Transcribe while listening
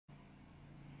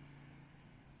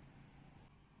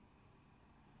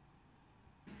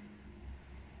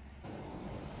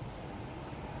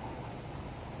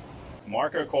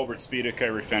Marco Colbert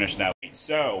Speedokote refinish now.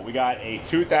 So we got a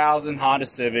 2000 Honda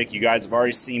Civic. You guys have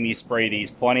already seen me spray these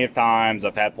plenty of times.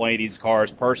 I've had plenty of these cars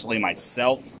personally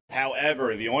myself.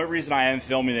 However, the only reason I am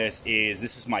filming this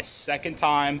is my second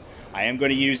time. I am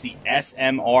going to use the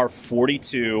SMR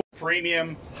 42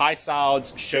 premium high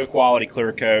solids show quality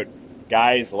clear coat.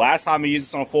 Guys, the last time I used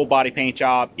this on a full body paint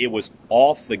job, it was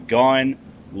off the gun,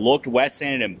 looked wet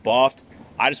sanded and buffed.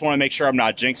 I just want to make sure I'm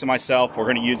not jinxing myself. We're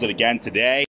going to use it again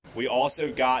today. We also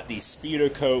got the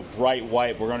Speedokote Bright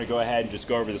White. We're going to go ahead and just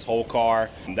go over this whole car.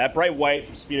 That Bright White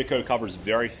from Speedokote covers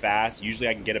very fast. Usually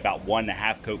I can get about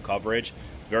 1.5 coat coverage.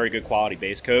 Very good quality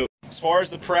base coat. As far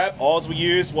as the prep, all we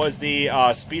used was the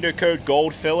Speedokote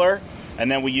Gold Filler,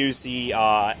 and then we used the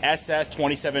SS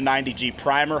 2790G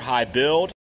Primer High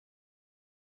Build.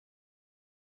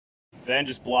 Then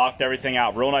just blocked everything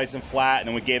out real nice and flat, and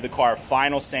then we gave the car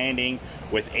final sanding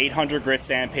with 800 grit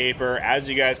sandpaper. As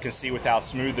you guys can see with how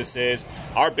smooth this is,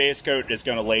 our base coat is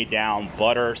going to lay down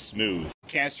butter smooth.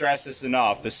 Can't stress this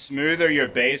enough. The smoother your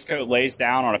base coat lays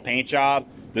down on a paint job,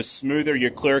 the smoother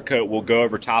your clear coat will go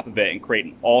over top of it and create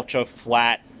an ultra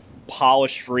flat,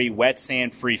 polish free, wet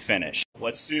sand free finish.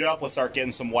 Let's suit up, let's start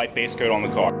getting some white base coat on the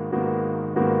car.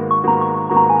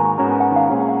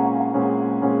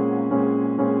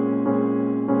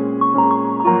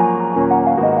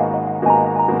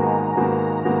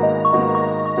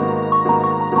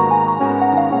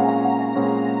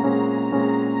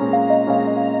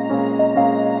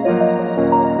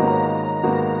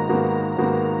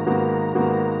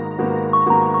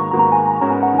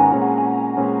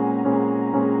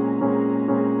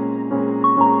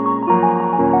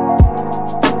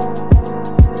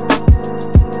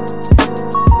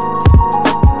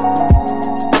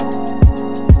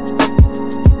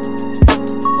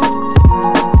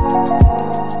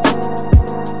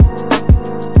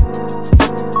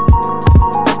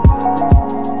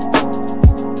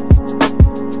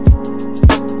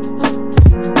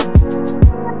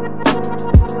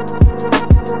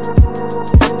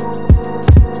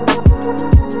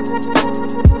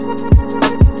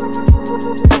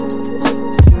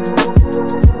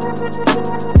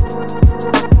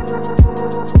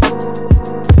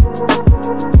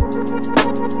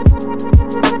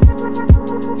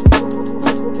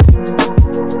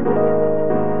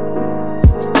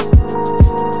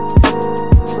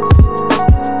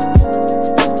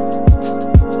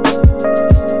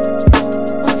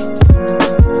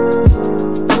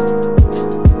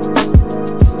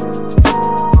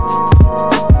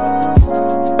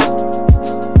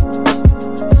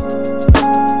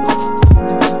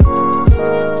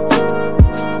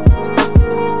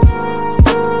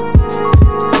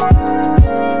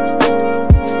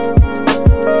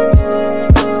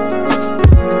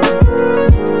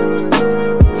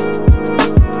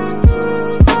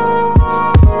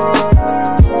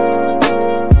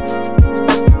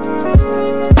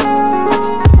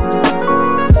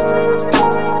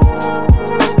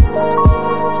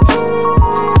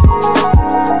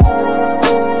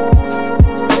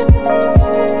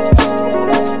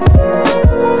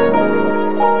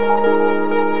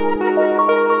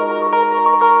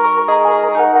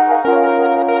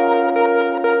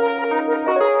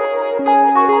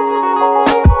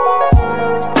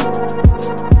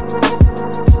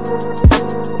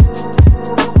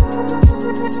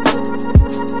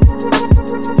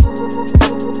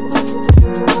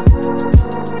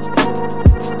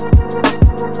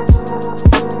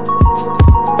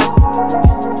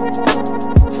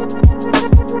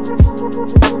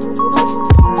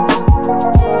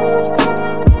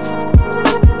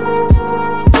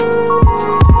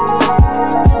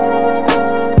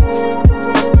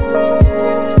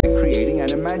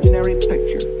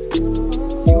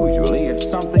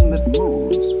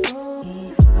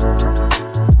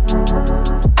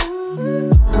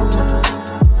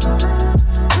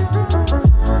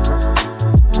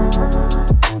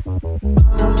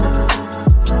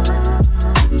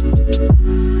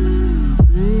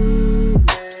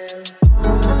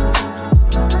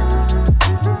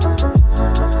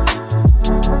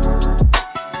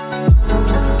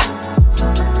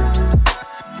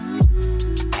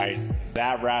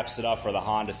 That wraps it up for the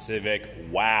Honda Civic.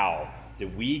 Wow,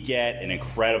 did we get an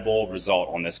incredible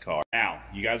result on this car. Now,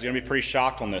 you guys are gonna be pretty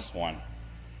shocked on this one.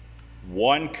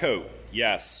 One coat,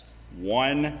 yes,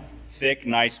 one thick,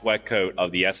 nice wet coat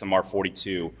of the SMR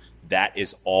 42. That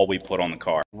is all we put on the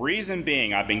car. Reason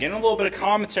being, I've been getting a little bit of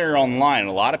commentary online, and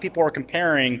a lot of people are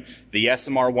comparing the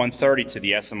SMR 130 to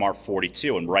the SMR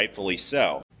 42, and rightfully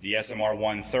so. The SMR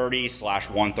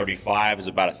 130/135 is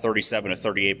about a 37 to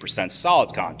 38%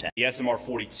 solids content. The SMR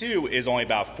 42 is only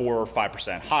about 4 or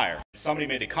 5% higher. Somebody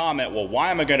made the comment, well, why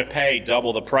am I going to pay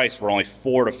double the price for only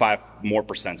 4 to 5 more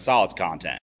percent solids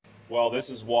content? Well, this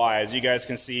is why. As you guys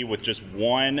can see, with just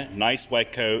one nice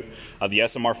wet coat of the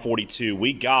SMR 42,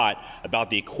 we got about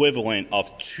the equivalent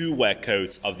of 2 wet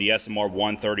coats of the SMR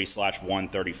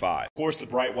 130/135. Of course, the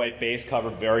bright white base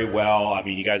covered very well. I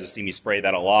mean, you guys have seen me spray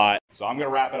that a lot. So I'm going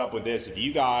to wrap it up with this. If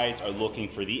you guys are looking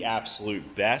for the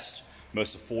absolute best,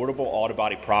 most affordable auto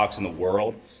body products in the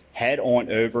world, head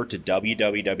on over to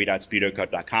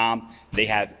www.speedokote.com. They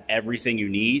have everything you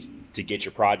need to get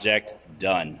your project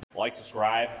done. Like,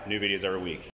 subscribe, new videos every week.